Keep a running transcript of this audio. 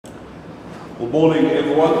Good morning,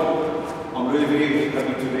 everyone. I'm really very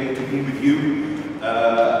happy today to be with you.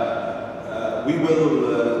 We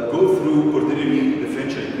will go through ordinary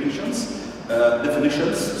differential equations,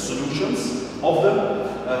 definitions, solutions of them.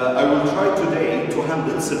 I will try today to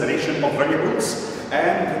handle separation of variables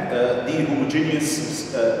and the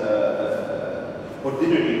homogeneous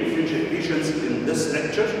ordinary differential equations in this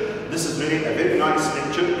lecture. This is really a very nice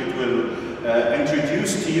lecture. It will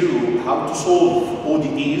introduce to you how to solve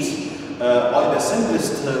ODEs by the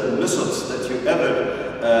simplest methods that you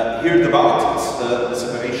ever heard about. It's the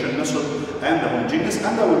separation method and the homogeneous,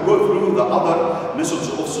 and I will go through the other methods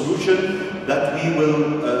of solution that we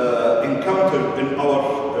will encounter in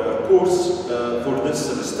our course for this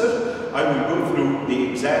semester. I will go through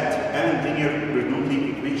the exact and linear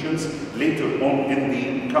Bernoulli equations later on in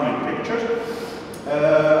the coming lecture.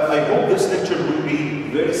 I hope this lecture will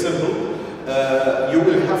be very simple. You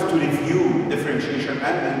will have to review differentiation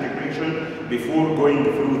and integration before going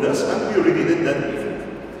through this, and we already did that before.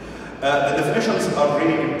 The definitions are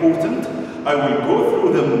really important. I will go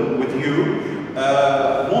through them with you.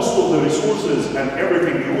 Most of the resources and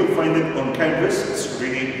everything, you will find it on Canvas. It's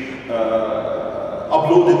really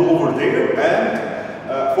uploaded over there,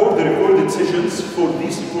 and for the recorded sessions, for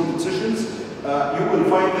these recorded sessions, you will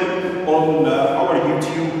find them on our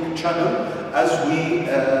YouTube channel as we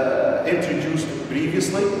introduced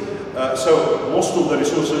previously. So most of the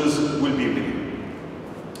resources will be with you.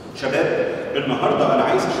 شباب النهارده انا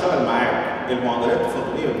عايز اشتغل معاك المعادلات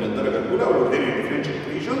الفضائيه من الدرجه الاولى والاوردينري ديفرنشال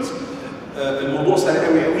ايكويشنز. الموضوع سهل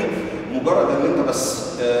قوي قوي، مجرد ان انت بس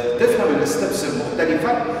تفهم الستبس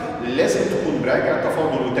المختلفه. لازم تكون براجع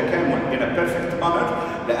تفاضل وتكامل in a perfect manner،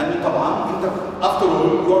 لان طبعا انت after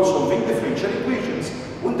all you are solving differential equations،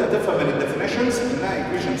 وانت هتفهم من الديفينيشنز انها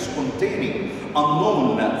equations containing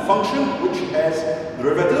unknown function which has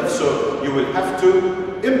derivatives، so you will have to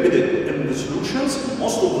embed it in the solutions.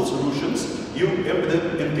 Most of the solutions you embed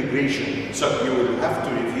integration, so you will have to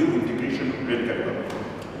review integration really very well.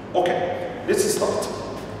 Okay, let's start.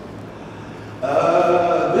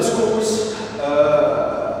 This course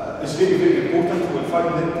is very, very important. You will find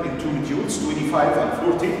it in two modules, 25 and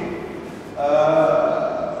 40.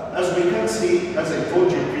 As we can see, as I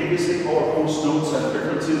told you previously, our course notes and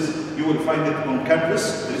references, you will find it on Canvas.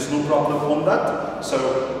 There is no problem on that. So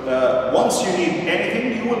once you need anything,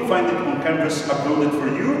 you will find it on Canvas uploaded for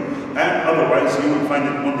you, and otherwise you will find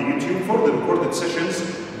it on the YouTube for the recorded sessions.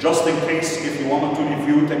 Just in case if you wanted to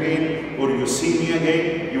review it again or you see me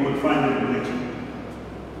again, you will find it on YouTube.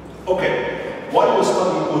 Okay, why we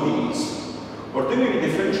study ODEs? Ordinary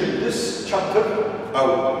differential, this chapter,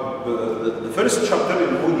 the first chapter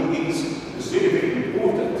in ODEs is very, very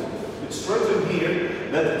important. It's written here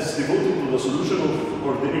that it's devoted to the solution of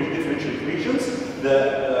ordinary differential equations. The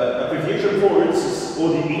abbreviation for it is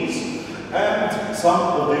ODEs and some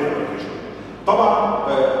of their application. طبعا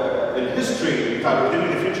الhistory بتاع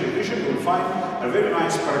ordinary differential equation, you will find a very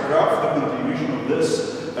nice paragraph, the continuation of this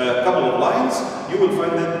couple of lines. You will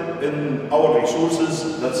find it in our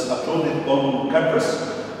resources that's uploaded on Canvas.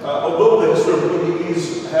 Although the history of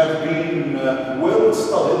ODEs have been well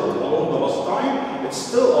studied along the last time, it's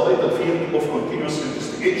still a vital field of continuous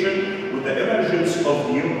investigation with the emergence of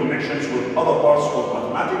new connections with other parts of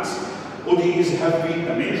mathematics. ODEs have been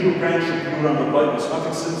a major branch of pure and applied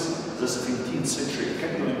mathematics since the 17th century.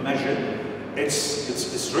 Can you imagine?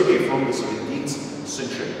 It's really from the 17th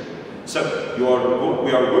century. So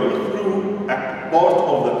we are going through a part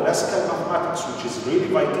of the classical mathematics which is really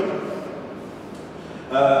vital.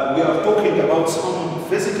 We are talking about some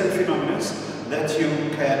physical phenomena that you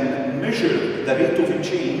can measure the rate of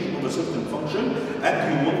change of a certain function, and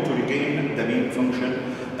you want to regain the main function,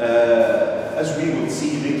 as we will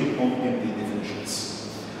see later on in the definitions.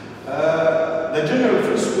 The general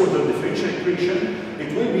first order differential equation, it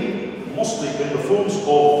will be mostly in the forms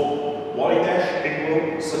of y dash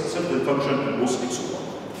equal certain function plus x1.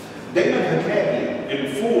 دايما هتلاقي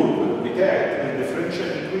الفورم بتاعت الديفرنشال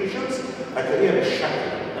equations هتلاقيها بالشكل.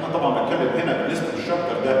 انا طبعا بتكلم هنا بالنسبه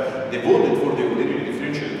للشابتر ده devoted for the ordinary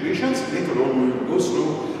differential equations. Later on we will go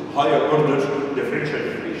through higher order differential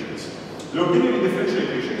equations. The ordinary differential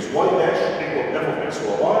equations y dash equal f of x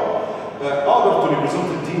over y order to represent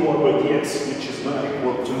dy by dx, which is going to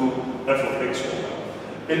equal to f of x over y.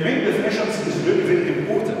 The main definitions is very, very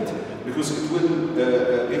important because it will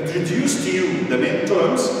introduce to you the main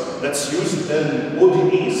terms that's used in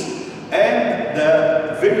ODEs and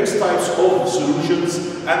the various types of solutions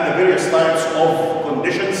and the various types of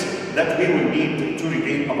conditions that we will need to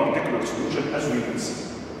regain a particular solution, as we will see.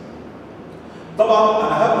 طبعا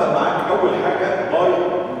انا هبدا معاك اول حاجه by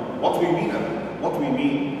what we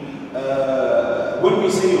mean when we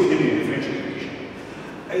say ordinary differential equation.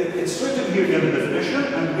 It's written here in the definition,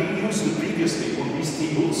 and we used it previously on these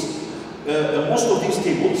tables. In most of these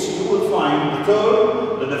tables, you will find the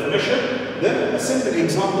term, the definition, then a simple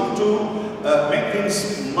example to make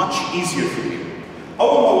things much easier for you.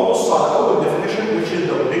 أول ما ببص على أول definition, which is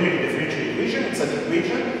the ordinary differential equation, it's an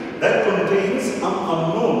equation that contains an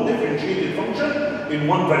unknown differentiated function in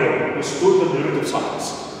one variable with total derivative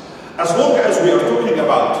signs. As long as we are talking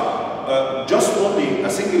about just only a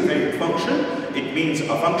single variable function, it means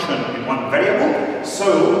a function in one variable. So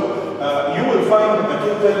you will find a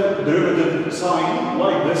total derivative sign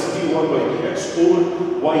like this dy by dx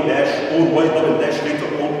or y dash or y double dash later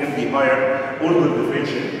on in the higher order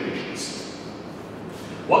differential equations.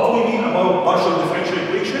 What we mean about partial differential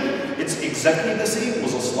equation, it's exactly the same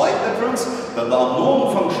with a slight difference that the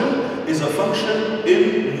unknown function is a function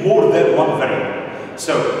in more than one variable.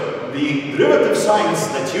 So the derivative signs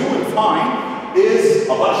that you will find is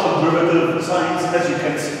a partial derivative signs, as you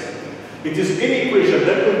can see. It is any equation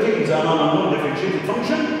that contains an unknown differentiated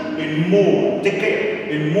function in more, take care,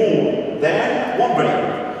 in more than one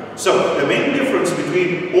variable. So the main difference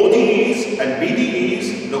between ODEs and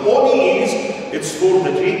BDEs, the ODEs, it's for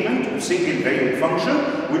the treatment of single variable function,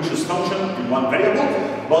 which is function in one variable,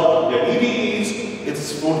 but the BDEs,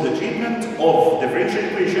 it's for the treatment of differential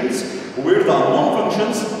equations where the unknown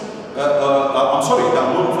functions, the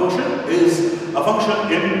unknown function is a function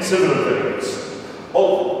in several variables.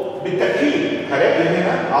 بالتأكيد هلاقي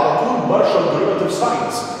هنا على طول partial derivative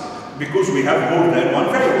signs because we have more than one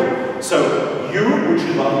variable. So u, which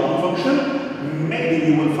is the unknown function, maybe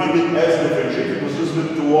you will find it as differentiated with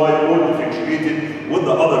respect to y or differentiated with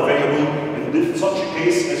the other variable. In such a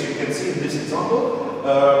case, as you can see in this example,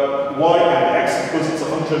 y and x because it's a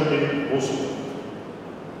function in both of them.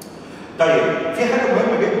 طيب في حاجة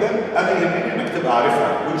مهمة جدا أنا يهمني إنك تبقى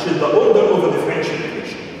عارفها, which is the order of a differential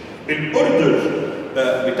equation. الأوردر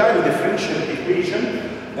بتاع الديفرنشال equation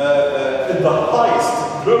is the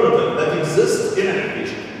highest derivative that exists in an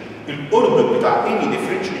equation. الأوردر بتاع any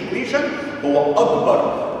differential equation هو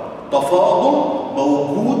أكبر تفاضل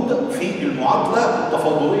موجود في المعادلة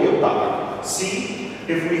التفاضلية بتاعتك. See,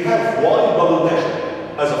 if we have y double dash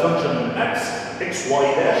as a function in x,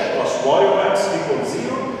 xy dash plus y of x equals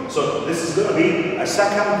 0, so this is going to be a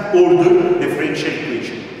second order differential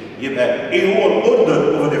equation. يبقى ايه هو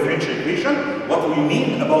الاوردر of a differential equation? What we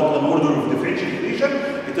mean about an order of differential equation?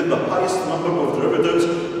 It is the highest number of derivatives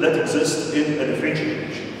that exist in a differential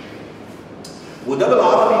equation. وده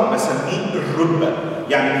بالعربي بسميه الرتبة.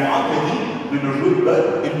 يعني المعادلة دي من الرتبة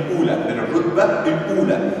الأولى، من الرتبة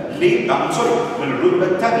الأولى. ليه؟ من الرتبة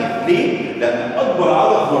الثانية. ليه؟ لأن أكبر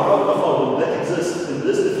عدد مرات تفاضل that exists in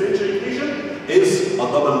this differential equation is a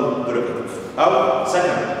double derivative أو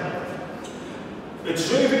second. It's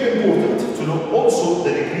very, very important to know also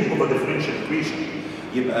the degree of a differential equation.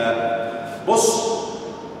 يبقى بص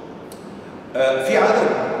في عدد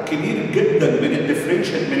كبير جدا من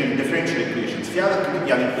الديفرنشال equations. في عدد كبير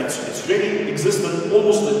يعني it's really existent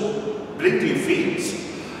almost in plenty of fields.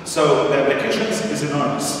 So the applications is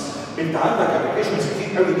enormous. انت عندك applications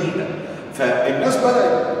كتير قوي جدا. فالناس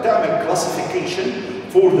بدأت تعمل classification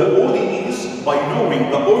for the ODEs by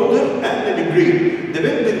knowing the order and the degree.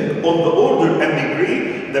 Depending on the order and degree,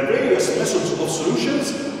 the various methods of solutions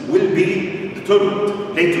will be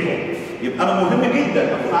determined later on. يبقى أنا مهم جدا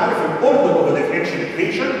أكون عارف الأوردر of a differential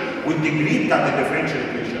equation والdegree بتاعت الديفرنشال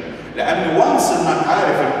equation. لأن once إنك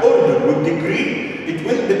عارف الأوردر والdegree, it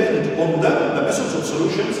will depend on the methods of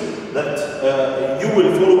solutions that you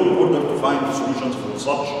will follow in order to find the solutions for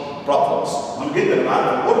such problems. مهم جدا أنا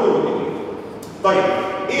عارف الأوردر والdegree. طيب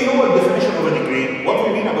ايه هو الديفينيشن اوف degree؟ What we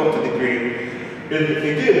mean about a degree?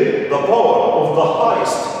 It is the power of the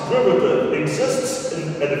highest derivative exists in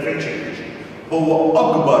a differential equation. هو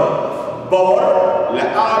اكبر باور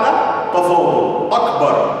لاعلى تفاضل.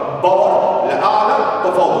 اكبر باور لاعلى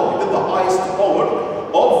تفاضل. It is the highest power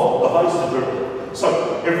of the highest derivative. So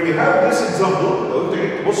if we have this example, لو انت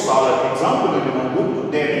جيت تبص على الاكزامبل اللي موجود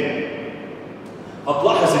قدامي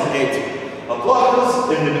هتلاحظ الاتي.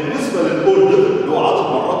 هتلاحظ ان بالنسبه للاوردر اللي هو عدد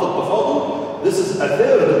مرات التفاضل this is a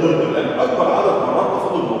third order لان اكبر عدد مرات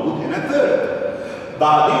تفاضل موجود هنا third.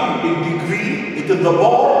 بعدين الديجري it is the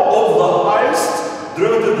power of the highest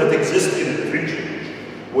derivative that exists in a differential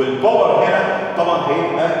equation. والباور هنا طبعا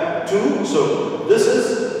هيبقى 2 so this is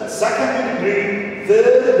a second degree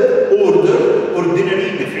third order ordinary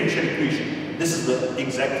differential equation. This is the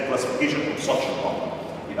exact classification of such a problem.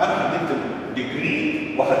 يبقى انا حددت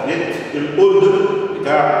degree وحددت الاوردر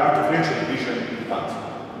بتاع الديفرنشال ايكويشن بتاعتي.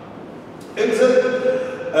 انزل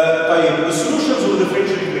طيب السولوشنز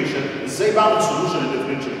والديفرنشال ايكويشن ازاي بعمل سولوشن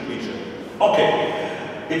للديفرنشال ايكويشن؟ اوكي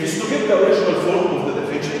It is to get the original form of the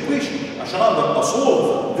differential equation. عشان اقدر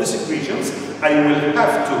solve these equations, I will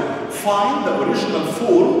have to find the original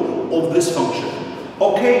form of this function.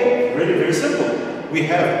 Okay, really very simple. We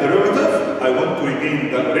have derivative. I want to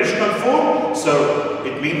regain the original form, so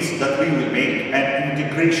it means that we will make an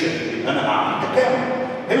integration. أنا هعمل تكامل.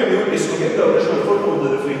 هنا بيقول is to get the original form of the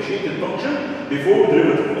differentiated function before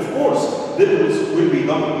derivative. Of course, derivatives will be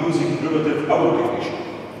done using derivative or integration.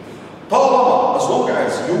 طالما, as long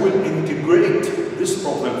as you will integrate this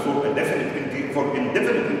problem for indefinite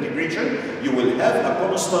integration, you will have a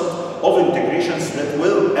constant of integrations that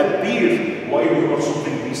will appear while you are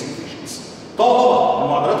solving these equations. طالما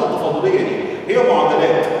المعادلات التفاضليه دي هي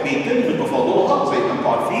معادلات بيتم تفاضلها زي ما انتم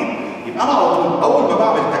عارفين، يبقى انا على طول اول ما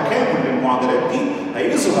بعمل تكامل للمعادلات دي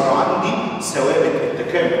هيظهر عندي ثوابت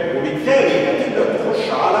التكامل، وبالتالي هتبدا تخش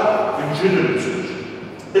على الجنرال سوليوشن.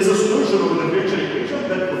 is a solution of the differential equation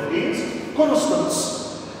that contains constants.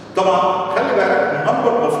 طبعا خلي بالك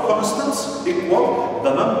number of constants equal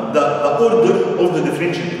the order of the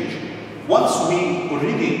differential equation. Once we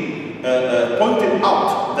already pointed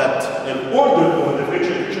out that an order of the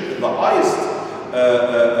differential equation is the highest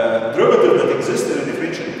derivative that exists in a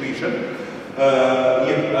differential equation,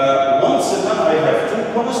 once I have two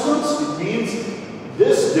constants, it means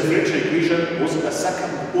this differential equation was a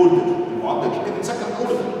second order. المعادله دي كانت second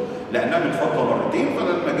order لانها متفاضله مرتين،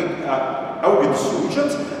 فلما اجي اوجد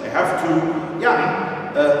السوليوشنز I have to يعني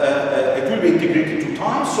it will be integrated two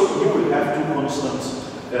times, so you will have two constants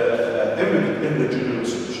in the general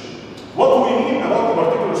solution. What do we mean about a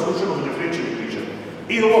particular solution of a differential equation?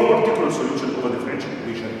 ايه هو a particular solution of a differential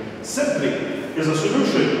equation? Simply is a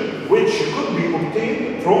solution which could be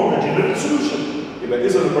obtained from the general solution. يبقى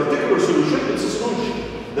is a particular solution, it's a solution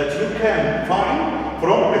that you can find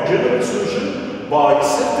from a general solution by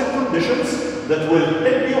certain conditions that will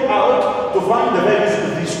help you out to find the values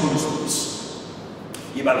of these constants.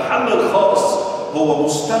 يبقى الحل الخاص هو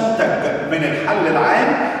مستنتج من الحل العام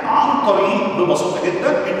عن طريق ببساطه جدا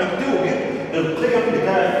انك توجد القيم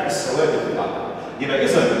بتاعت الثوابت بتاعتك. يبقى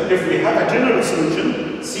اذا if we have a general solution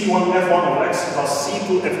C1F1 of x plus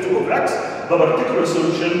C2F2 of x, the particular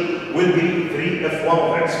solution will be 3F1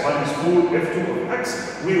 of x minus 4F2 of x.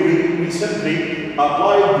 We simply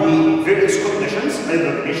apply the various conditions,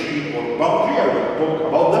 either initially or boundary. I will talk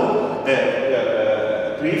about them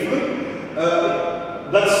briefly.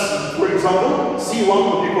 That's, for example, C1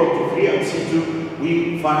 will equal to 3 and C2, we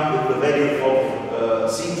find that the value of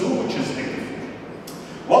C2, which is negative.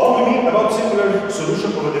 What do we mean about singular solution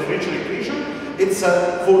of a differential equation? It's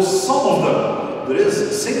for some of them, there is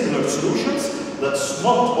singular solutions that's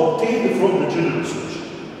not obtained from the general solution.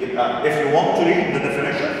 If you want to read the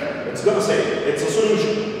definition, it's going to say it's a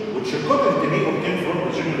solution which couldn't be obtained from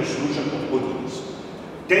the general solution of ODEs.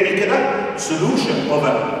 تاني كده, solution of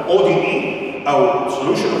an ODE or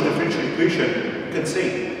solution of differential equation, you can say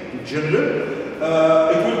in general,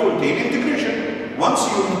 it will contain integration. Once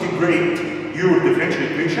you integrate your differential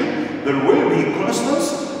equation, there will be constants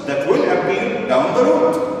that will appear down the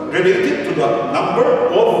road related to the number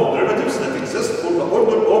of derivatives that exist for the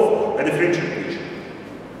order of a differential equation.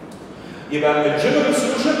 يبقى the general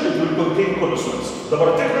solution, it will contain constants. The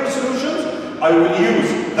particular solutions, I will use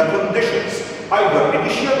the conditions, either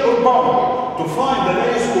initial or boundary, to find the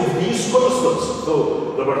values of these constants. So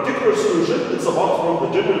the particular solution, it's apart from the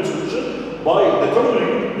general solution by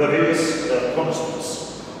determining the various constants.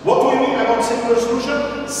 What do we mean about singular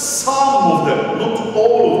solution? Some of them, not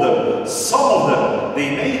all of them, some of them, they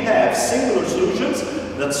may have singular solutions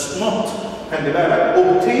that's not, خلي بالك,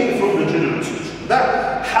 obtained from the general solution. ده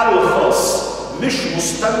حل خاص مش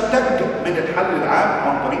مستنتج من الحل العام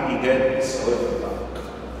عن طريق ايجاد الثوابت بتاعتك.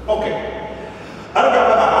 اوكي. ارجع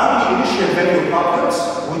بقى عندي initial value problems,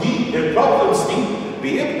 ودي البروبلمز دي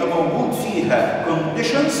بيبقى موجود فيها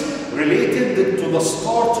conditions related to the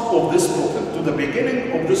start of this problem, to the beginning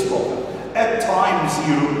of this problem. At time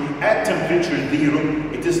 0, at temperature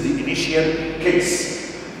 0, it is the initial case.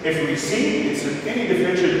 If we see it's any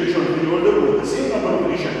differential equation of the order with the same number of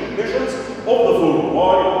initial conditions of the form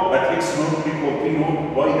y at x0 equal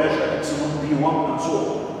p0, y dash at x0 p1, and so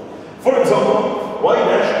on. For example, y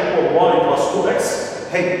dash equal y plus 2x.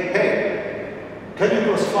 Hey, can you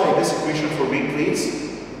classify this equation for me, please?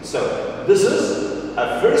 So, this is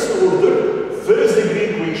a first order, first degree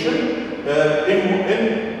equation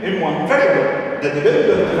in one variable. The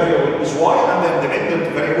dependent variable is y and the dependent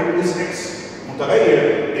variable is x. متغير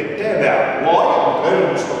التابع y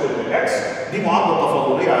متغير مستقل من x. دي معادلة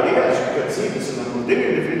تفاضلية عادية. As you can see, this is an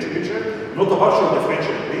ordinary differential equation, not a partial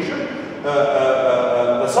differential equation.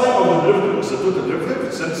 The sign of the derivative is the total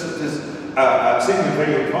derivative since it is a single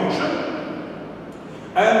variable function.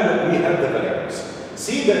 And we have the variables.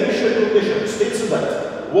 See, the initial condition states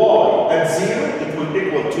that y at 0 it will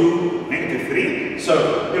equal to -3. So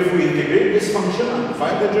if we integrate this function and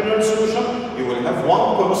find the general solution, you will have one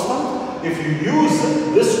constant. If you use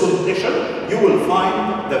this condition, you will find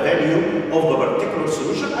the value of the particular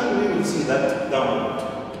solution, and we will see that down.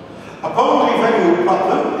 A boundary value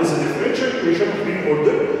problem is a differential equation of any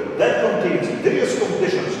order that contains various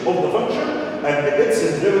conditions of the function and its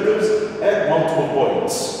derivatives at multiple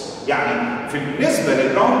points. يعني في بالنسبة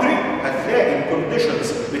للباوندري هتلاقي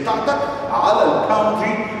الكونديشنز بتاعتك على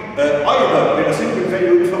الباوندري either in a single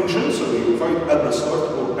valued function, so you find at the start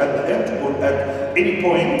or at the end or at any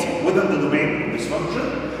point within the domain of this function.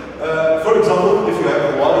 For example, if you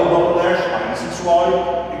have y double dash minus xy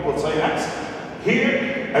equals sin x, here,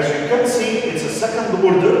 as you can see, it's a second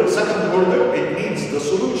order. Second order, it means the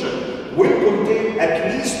solution will contain at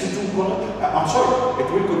least it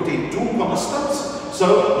will contain two constants. So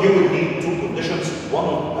you will need two conditions. One,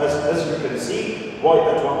 as you can see, y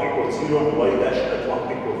at 1 equals 0 and y dash at 1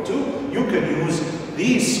 equals 2. You can use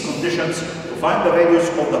these conditions to find the values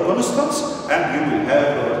of the constants, and you will have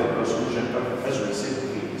the particular solution as we said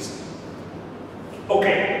previously.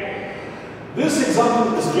 Okay. This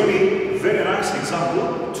example is really very nice example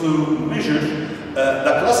to measure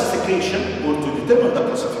the classification or to determine the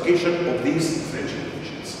classification of these differential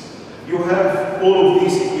equations. You have all of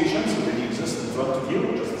these equations already exist in front of you.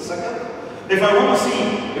 Just a second. If I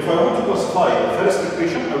want to classify the first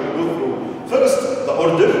equation, I will go through first the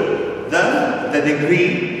order, then the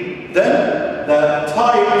degree, then the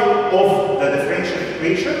type of the differential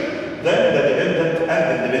equation, then the dependent and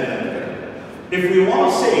the dependent variable. If we want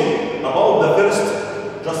to say about the first,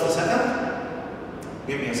 just a second,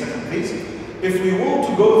 give me a second please. If we want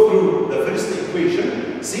to go through the first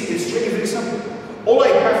equation, see, it's really very simple. All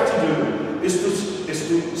I have to do is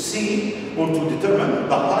to see or to determine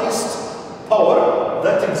the highest power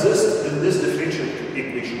that exists in this differential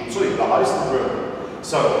equation. I'm sorry, the highest derivative.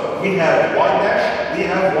 So we have y dash, we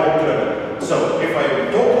have y derivative. So if I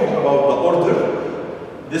am talking about the order,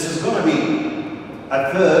 this is going to be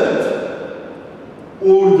a third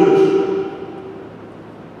order.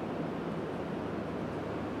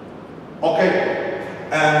 Okay,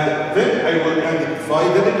 and then I will identify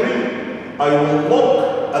the degree. I will look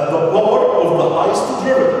at the power of the highest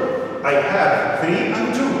derivative. I have 3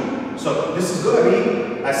 and 2. So this is going to be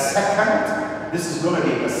a second,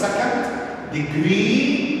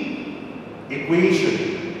 degree equation.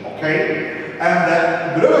 Okay? And the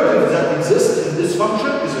derivative that exists in this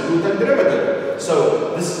function is a total derivative. So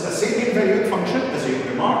this is a single valued function, as you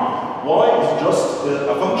remark. Y is just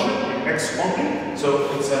a function in x only. So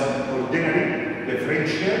it's an ordinary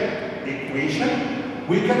differential equation.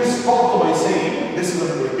 We can start by saying this is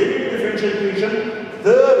an ordinary differential equation,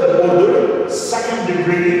 third order, second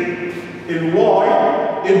degree. In y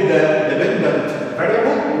in the dependent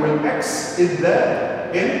variable, when x is the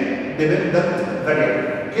independent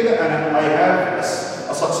variable. كده I have a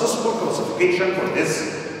successful classification for this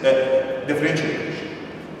differential equation.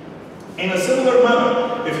 In a similar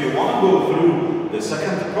manner, if you want to go through the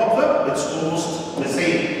second problem, it's almost the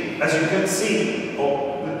same. As you can see,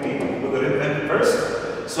 let me do the red first.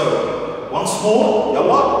 So once more,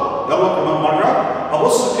 يلا كمان مرة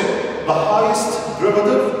أبص كده the highest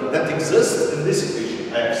derivative that exists in this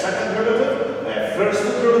equation. I have second derivative, I have first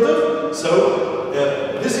derivative. So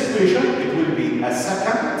this equation, it will be a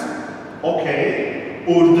second, okay,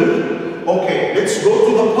 order. Okay, let's go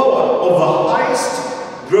to the power of the highest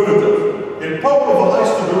derivative. The power of the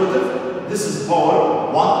highest derivative, this is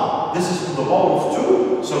power 1, this is to the power of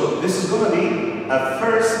 2. So this is going to be a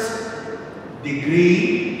first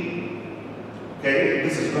degree. Okay,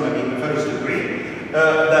 this is going to be the first degree.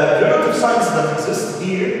 The derivative signs that exist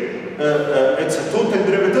here, it's a total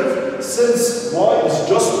derivative. Since y is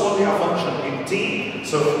just only a function in t,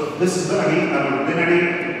 so this is going to be an ordinary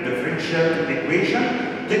differential equation.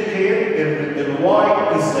 Take care, if y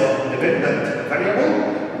is the dependent variable,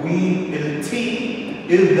 in t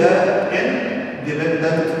is the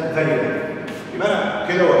independent variable. يبقى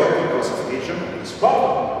كده وجدت الكلاسيفيكيشن of this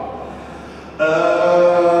problem.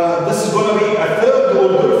 This is going to be a third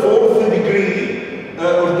order, fourth degree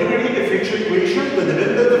ordinary differential equation. The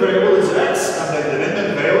dependent variable is x, and the dependent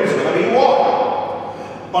variable is going to be y.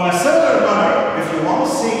 On a similar manner, if you want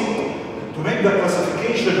to see to make the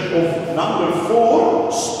classification of number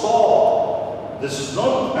 4, stop. This is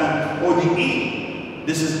not an ODE.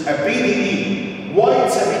 This is a PDE. Why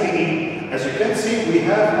it's a PDE? As you can see, we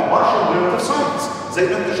have a partial derivative signs. زي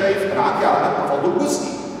ما انت شايف انا عندي علامات تفاضل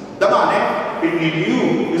جزئي. ده معناه ان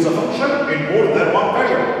u is a function in more than one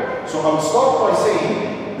variable. So I'll start by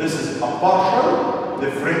saying this is a partial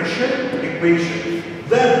differential equation.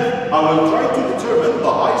 Then I will try to determine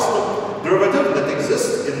the highest derivative that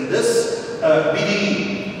exists in this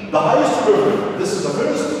PDE. The highest derivative, this is the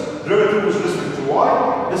first derivative with respect to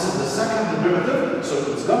y, this is the second derivative, so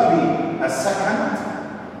it's going to be a second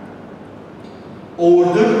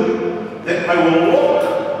order. Then I will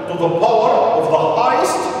look to the power of the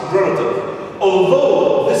highest derivative.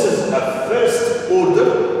 Although this is a first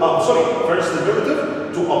order, first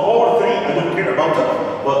derivative to a power 3, I don't care about it,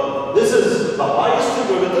 but this is the highest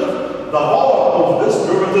derivative. The power of this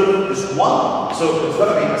derivative is 1, so it's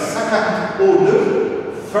going to be a second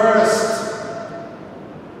order, first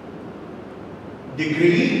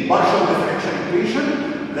degree partial differential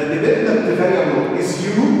equation. The dependent variable is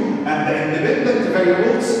u, and the independent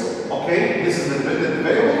variables, okay, this is the dependent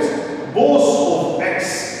variables, both of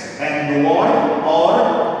x and y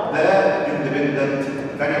are the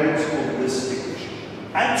independent variables of this equation.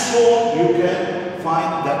 And so you can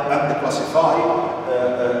find that and classify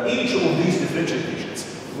each of these differential equations.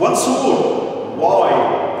 Once more, why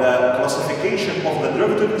the classification of the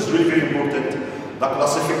derivative is really very important. The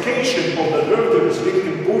classification of the derivative is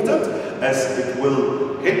really important as it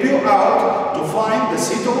will help you out to find the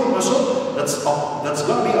suitable method that's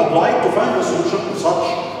going to be applied to find the solution to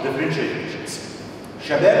such differential equations.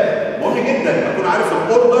 شباب مهم جدا اكون عارف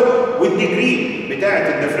الاوردر والديجري بتاعه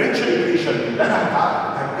الديفرنشال ايكويشن اللي انا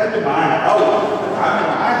هتكلم معاها او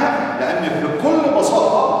هتعامل معاها، لان بكل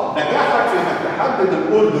بساطه نجاحك في انك تحدد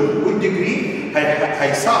الاوردر والديجري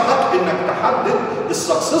هيساعدك انك تحدد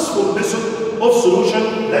السكسسفul method of solution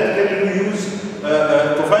that can you use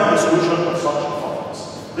to find the solution of such problems.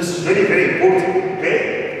 This is very, very important. Okay.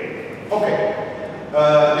 Okay.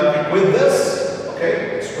 With this, okay,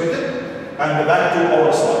 let's quit it. And back to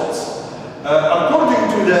our slides. According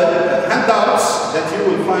to the handouts that you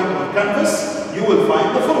will find on Canvas, you will find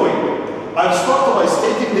the following. I'll start by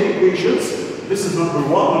stating the equations. This is number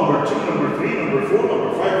 1, number 2, number 3, number 4,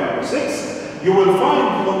 number 5, number 6. You will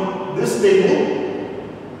find on this table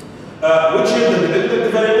which is the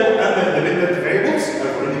dependent variable and the independent variables.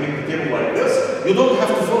 I've already made the table like this. You don't have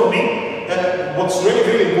to follow me. What's really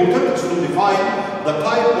very important is to define the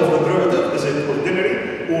type of the derivative. Is it ordinary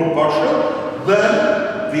or partial? Then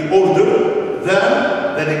the order,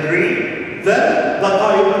 then the degree, then the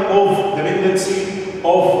type of dependency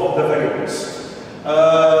of the variables.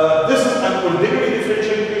 This is an ordinary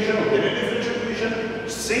differential equation, ordinary differential equation.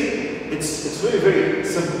 See, it's very, very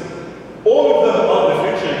simple. All of them are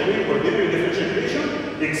differential equation, ordinary differential equation,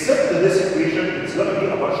 except this equation, it's going to be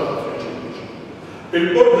a partial differential equation.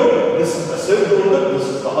 In order, this is the third order, this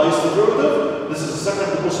is the highest derivative, this is the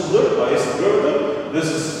second most order, the highest derivative, this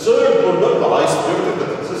is third order, the highest derivative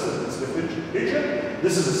that exists in this differential equation,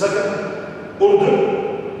 this is the second order,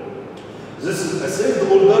 this is the third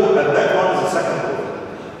order, and that one is the second order.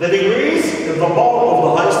 The degrees is the power of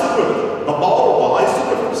the highest derivative, the power of the highest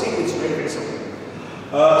derivative. See, it's very, very simple.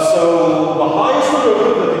 So the highest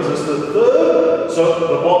derivative that exists is third, so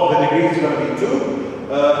the degree is going to be 2.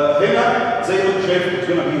 هنا زي ما انت شايف it's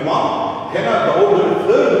going to be 1. هنا the order,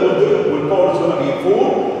 third order with power is going to be 4.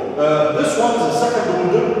 This one is the second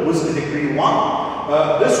order with a degree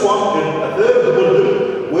 1. This one is a third order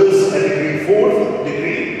with a degree 4th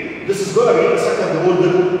degree. This is going to be a second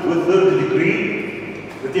order with third degree.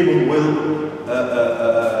 The table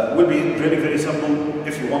will be really very simple.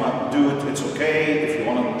 If you want to do it, it's okay. If you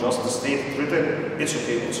want to just state it written, it's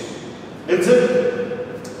okay also. It's it.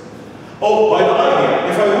 Oh, by the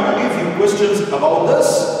way, if I want to give you questions about this,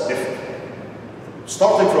 if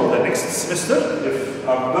starting from the next semester, if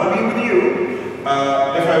I'm going to be with you,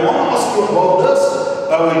 if I want to ask you about this,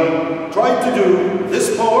 I will try to do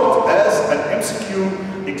this part as an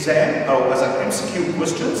MCQ exam or as an MCQ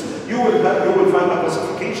questions. You will find the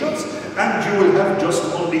classifications, and you will have just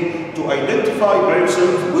only to identify by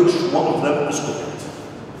yourself which one of them is correct.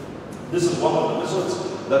 This is one of the methods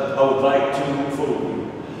that I would like to follow you.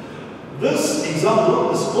 This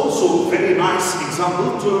example is also a very nice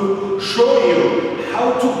example to show you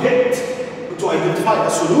how to identify a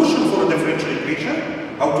solution for a differential equation,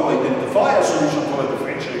 how to identify a solution for a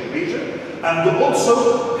differential equation, and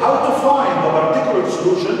also how to find the particular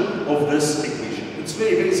solution of this equation. It's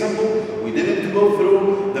very, very simple. We didn't go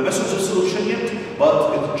through the methods of solution yet,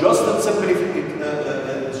 but it's just a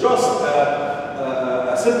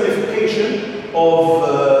simplification of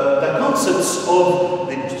the concepts of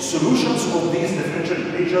the solutions of these differential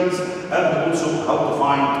equations, and also how to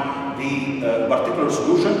find the particular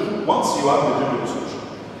solution once you have the general solution.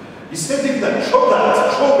 He's stating that,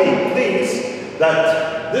 show me please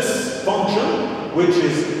that this function, which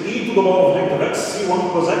is e to the power of negative x, c1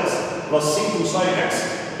 cos x plus c2 sin x,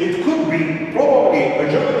 it could be probably a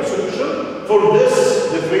general solution for this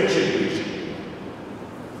differential equation.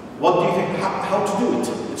 What do you think? How to do it?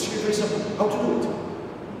 It's very simple. How to do it?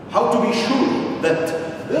 How to be sure that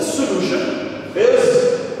this solution is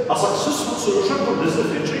a successful solution for this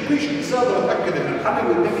differential equation. ازاي اقدر اتاكد ان الحل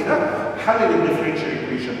اللي قدامي ده حل للديفرنشال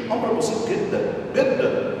equation؟ امر بسيط جدا جدا.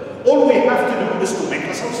 All we have to do is to make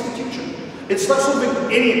a substitution. It's like solving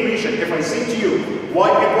any equation. If I say to you y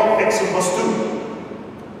equal x plus 2,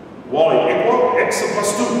 y equal x plus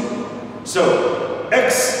 2. So x,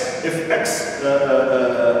 if x,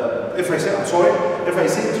 if I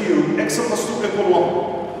say to you x plus 2 equal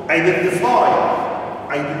 1, identify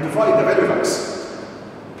the value of x.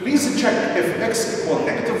 Please check if x equal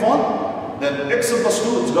 -1, then x plus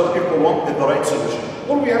 2 is going to equal 1 in the right solution.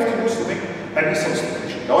 All we have to do is to make a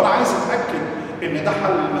substitution. لو انا عايز اتاكد ان ده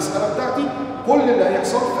حل المساله بتاعتي، كل اللي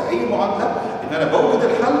هيحصل في اي معادله ان انا بوجد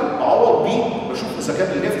الحل اعوض بيه، بشوف اذا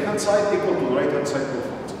كان الليفت هاند سايد equal to the right hand side or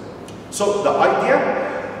not. So the idea,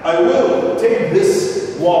 I will take this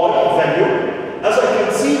y value. As I can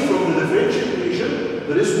see from the differential equation,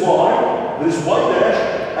 there is y dash,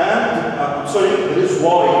 and there is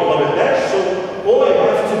y double dash. So all I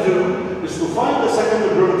have to do is to find the second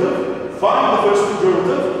derivative, find the first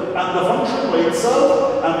derivative, and the function by itself,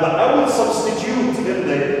 and I will substitute in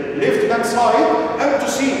the left hand side and to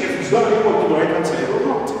see if it's going to equal to the right hand side or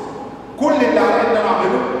not. كل اللي عليا ان انا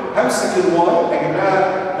اعمله همسك الواي اجيب لها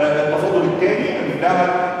التفاضل الثاني، اجيب لها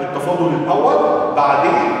التفاضل الاول،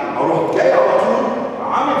 بعدين اروح جاي على طول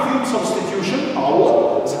عامل فيهم substitution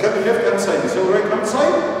اعوض اذا كان الليفت هاند سايد يساوي الرايت هاند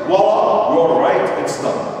سايد. Voila, you're right, it's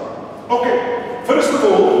done. Okay, first of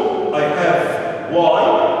all, I have y.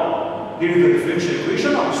 Here is the differential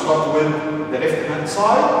equation. I'll start with the left-hand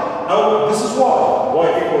side. Now, this is y. Y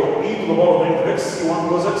equal e to the power of negative x, c1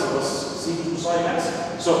 cos x plus c2 sin x.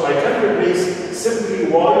 So I can replace simply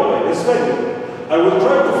y by this value. I will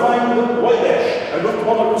try to find y dash. I don't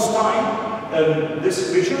want to lose time in this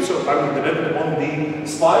equation, so I will depend on the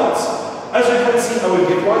slides. As you can see, I will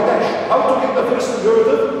get y dash. How to get the first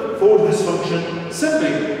derivative for this function?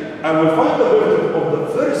 Simply, I will find the derivative of the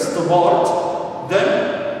first part, then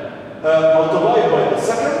multiplied by the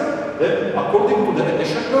second, then according to the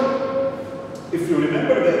addition law. If you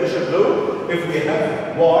remember the addition law, if we have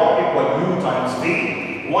y equal u times v,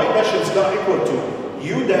 y dash is going to equal to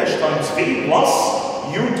u dash times v plus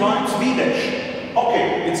u times v dash. Okay,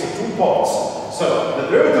 it's a two parts. So the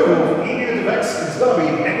derivative of e negative x is going to be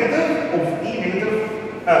negative of e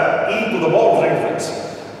to the power of negative x.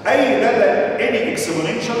 Any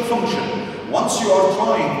exponential function, once you are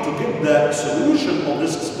trying to get the solution of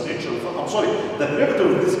this exponential function, the derivative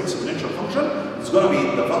of this exponential function is going to be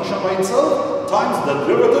the function by itself times the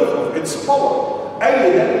derivative of its power.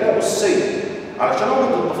 أي دالة أسية علشان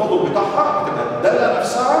أوجد التفاضل بتاعها هتبقى الدالة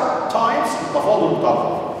نفسها times التفاضل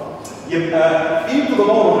بتاعها. يبقى e to the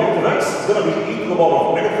power of negative x is going to be e to the power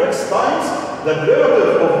of negative x times the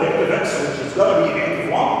derivative of negative x, which is going to be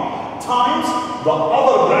 -1, times the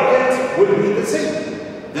other bracket will be the same.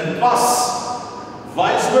 Then plus,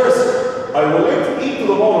 vice versa, I will let e to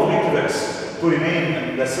the power of negative x to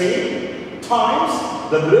remain the same times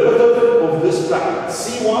the derivative of this bracket.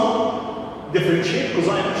 C1 differentiate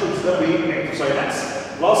cosine x is going to be negative sin x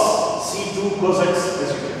plus C2 cos x, as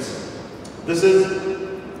you can see. This is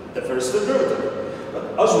the first derivative. But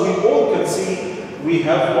as we all can see, we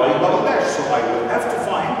have y double dash, so I will have to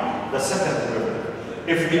find the second derivative.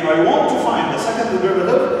 If I want to find the second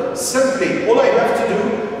derivative, simply all I have to do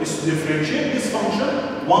is to differentiate this function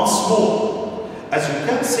once more. As you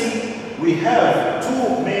can see, we have two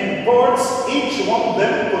main parts. Each one of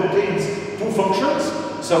them contains two functions.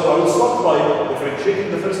 So I will start by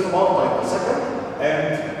differentiating the first part like the second, and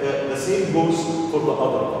the same goes for the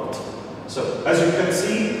other part. So as you can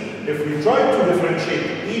see, if we try to differentiate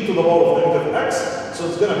e to the power of negative x, so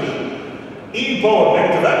it's going to be e power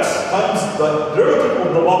negative x times the derivative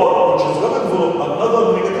of the power, which is going to develop another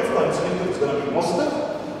negative times negative is going to be positive.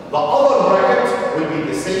 The other bracket will be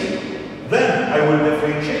the same. Then I will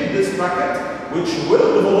differentiate this bracket, which will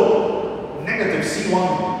develop negative c1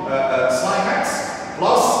 sin x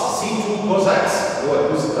plus c2 cos x.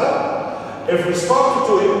 If we start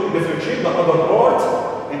to differentiate the other part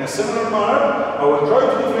in a similar manner, I will try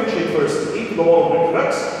to differentiate first e to the power of negative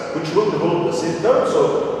x, which will develop the same term. So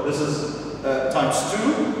this is times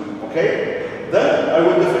 2, okay? Then I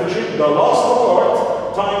will differentiate the last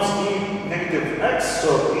part times e negative x, so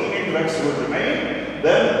e negative x will remain.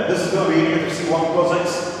 Then this is going to be negative c1 cos x,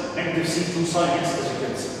 negative c2 sin x, as you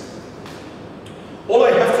can see. All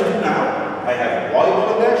I have to do now, I have y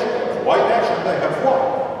double dash, I have y dash, and I have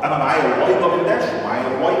y. أنا معايا y double dash ومعايا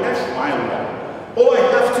y dash ومعايا y. All I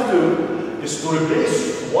have to do is to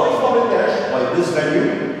replace y double dash by this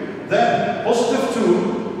value, then positive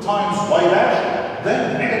 2 times y dash,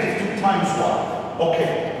 then negative 2 times y.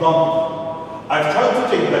 Okay, done. I've tried to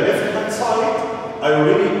take the left hand side. I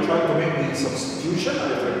already tried to make the substitution.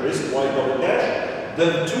 I've replaced y double dash,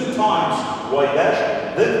 then 2 times y dash,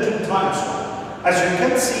 then 2 times y. As you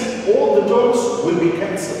can see, all the terms will be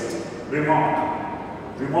cancelled. Remark.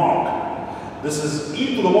 This is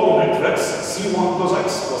e to the power of x, c1 cos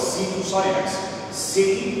x plus c2 sin x.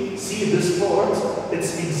 See this part?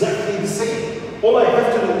 It's exactly the same. All I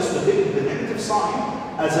have to do is to take the negative sign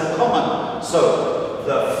as a common. So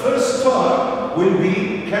the first term will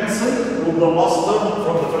be cancelled with the last term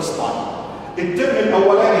from the first line. الترم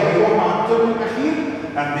الأولاني هيروح مع الترم الأخير,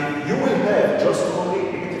 and then you will have just only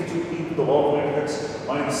negative 2e to the power of x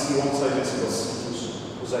minus c1 sin x plus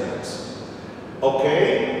c2 cosine x.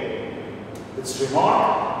 Okay? It's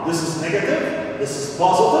remark. This is negative, this is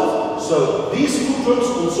positive, so these two terms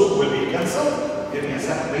also will be cancelled. Give me a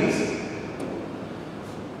second, please.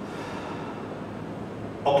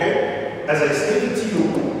 Okay, as I stated to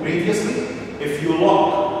you previously, if you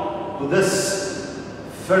look to this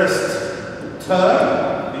first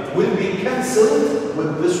term, it will be cancelled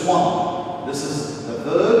with this one. This is the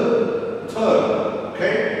third term.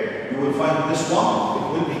 Okay, you will find this one,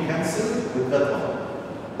 it will be cancelled with that one.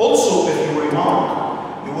 Also, if you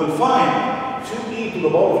remark, you will find 2e to the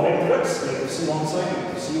power of negative x, negative c1 sin,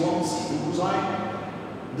 negative c1, c2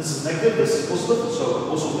 cosine. This is negative, this is positive, so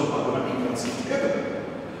both of them are going to be cancelled together.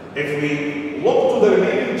 If we look to the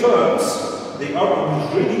remaining terms, they are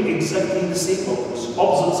really exactly the same,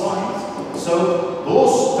 opposite signs. So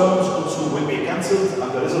those terms also will be cancelled,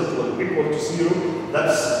 and the result will be equal to 0.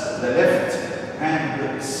 That's the left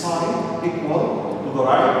hand side equal to the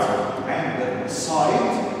right hand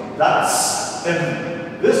side. That's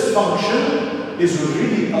and this function is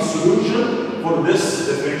really a solution for this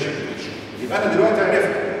differential equation. يبقى أنا دلوقتي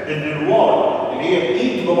عرفت إن الواي اللي هي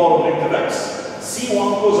e to the power of negative x c1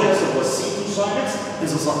 cos x plus c2 sin x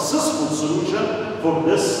is a successful solution for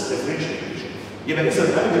this differential equation. يبقى إذا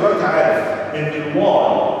أنا دلوقتي عارف إن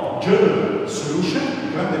الواي general solution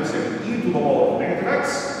الكلام ده بيساوي e to the power of negative x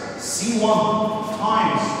c1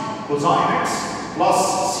 times cosine x plus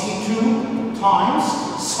c2 times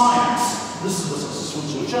sin x. This is the successful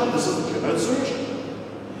solution, this is the general solution.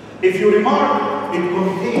 If you remark, it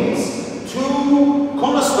contains two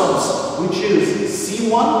constants, which is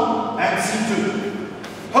c1 and c2.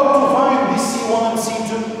 How to find this c1 and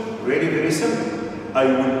c2? Really very simple. I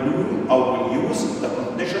will use the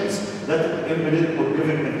conditions that are embedded or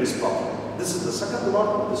given in this problem. This is the second part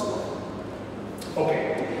of this problem.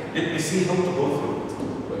 Okay, let me see how to go through it.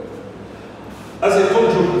 As I told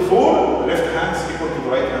you before, left hand is equal to the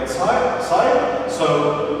right hand side.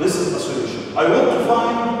 So this is the solution. I want to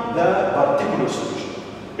find the particular solution.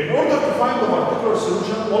 In order to find the particular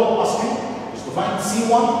solution, all I'm asking is to find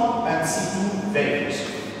C1 and C2 values.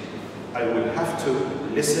 I will have to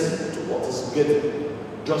listen to what is given.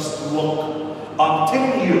 Just look. I'm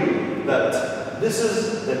telling you that this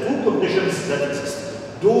is the two conditions that exist.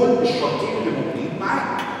 دول الشرطين اللي موجودين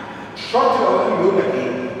معاك. الشرط الأولاني بيقول لك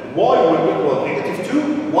إيه؟ y will equal negative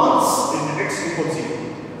 2 once in x equals 0.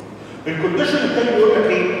 الكونديشن الثاني بيقول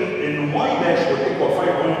لك ايه؟ ان y dash will equal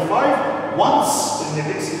 5.5 once in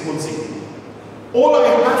x equals 0. All I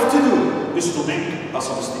have to do is to make a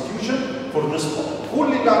substitution for this part.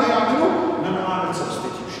 كل اللي عليا اعمله ان انا اعمل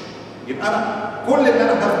substitution. يبقى انا كل اللي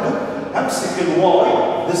انا هاخده همسك ال y,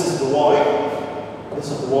 this is the y,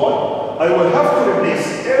 this is the y. I will have to replace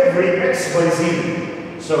every x by 0.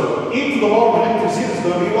 So e to the power of negative 0 is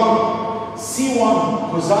going to be 1. C1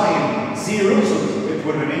 cosine 0, so it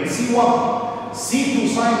will remain C1. C2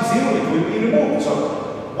 sine 0, it will be removed. So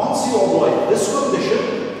once you apply this condition,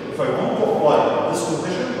 if I want to apply this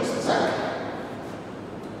condition, just a second.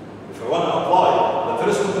 If I want to apply the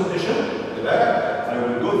first condition, I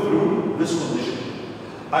will go through this condition.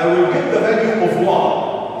 I will get the value of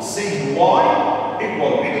y. Saying y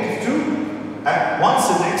equal negative 2 and once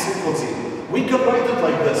in x equals 0. We can write it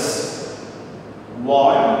like this.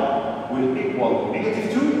 Y will equal negative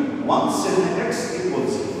 2 once in x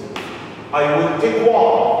equals 0. I will take y.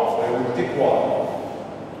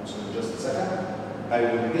 So just a second. I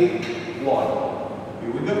will take y.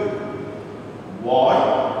 Here we go. Y,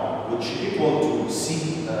 which equal to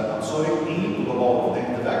e to the power of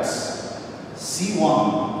negative x, c1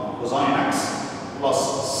 cosine x plus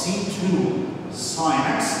c2 sine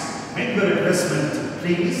x. Make the replacement,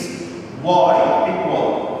 please. Y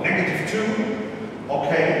equal negative 2,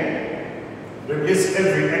 okay, replace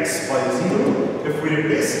every x by 0, if we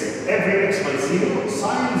replace every x by 0,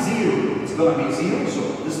 sine 0 is going to be 0, so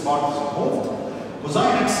this part is removed.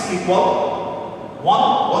 Cosine x equal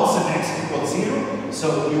 1, once in x equals 0, so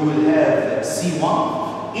you will have c1.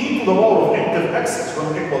 E to the power of negative x is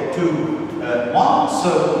going to equal to 1, so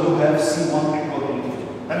you have c1 equal to negative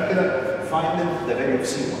 2. أنا كده find the value of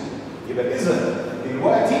c1. يبقى إذا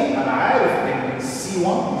دلوقتي أنا عارف إن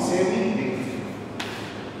c1 يساوي negative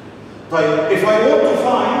 2. طيب if I want to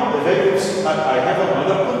find the value of c1, I have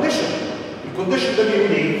another condition. الcondition ده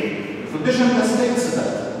بيقول إيه؟ الcondition that states that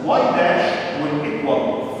y dash will equal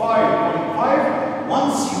 5.5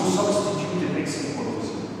 once you substitute x equal to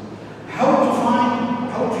 0.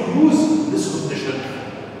 How to use this condition?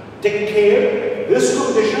 Take care, this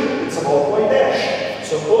condition, it's about y dash.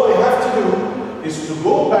 So all I have to do is to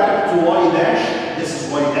go back to y dash, this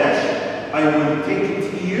is y dash, I will take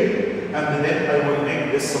it here, and then I will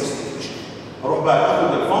make this substitution. أروح بقى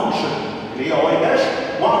أخد الفانكشن اللي هي y dash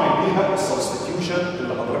وأعمل بيها السبستيوشن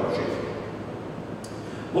اللي حضرتك شايفه.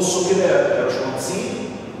 بصوا كده يا باشمهندسين،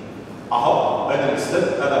 أهو أنا الستيب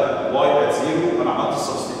أنا y at 0 أنا عملت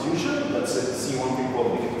السبستيوشن، that's it c1 equal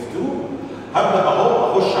negative 2. هبدأ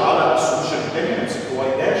أهو أخش على السوليوشن الثاني أمسك y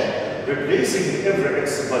dash replacing every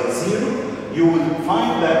x by 0. You will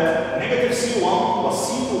find that negative c1 plus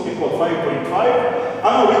c2 equal 5.5.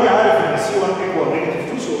 أنا already عارف إن c1 equal negative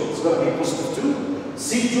 2, so it's going to be positive 2.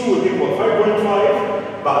 c2 will equal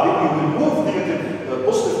 5.5. بعدين you will move negative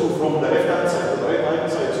positive 2 from the left hand side to the right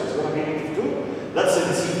hand side, so it's going to be negative 2. That's it,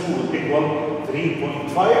 c2 will equal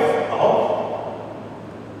 3.5. أهو.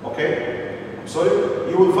 Okay. Sorry.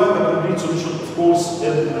 You will find the complete solution, of course,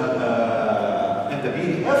 in the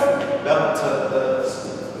PDF, but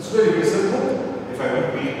it's very, very simple. If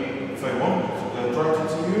I want to try to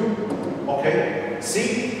tell you, okay. See,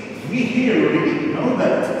 we here already know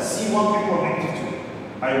that c1 equal negative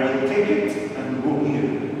 2. I will take it and go here.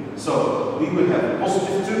 So we will have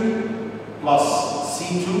positive 2 plus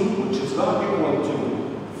c2, which is going to equal to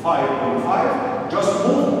 5.5. Just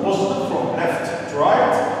move positive from left to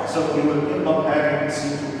right, so we will end up having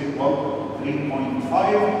c2 equal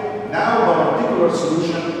 3.5. Now the particular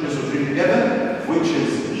solution is already given, which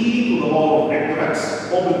is e to the power of negative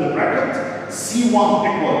x, open the bracket, c1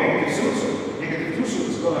 equal negative 2, so negative 2, so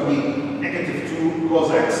it's going to be negative 2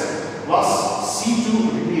 cos x, plus c2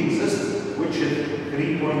 already exists, which is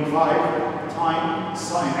 3.5 times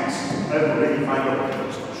sine x. I've already found out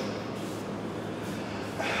the solution.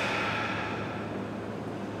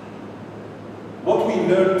 What we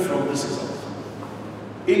learned from this example.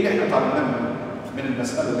 ايه اللي احنا اتعلمناه من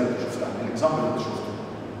المسألة اللي انت شفتها، من الإكزامبل اللي انت شفته.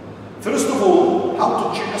 First of all, how to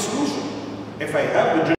check a solution. If I have the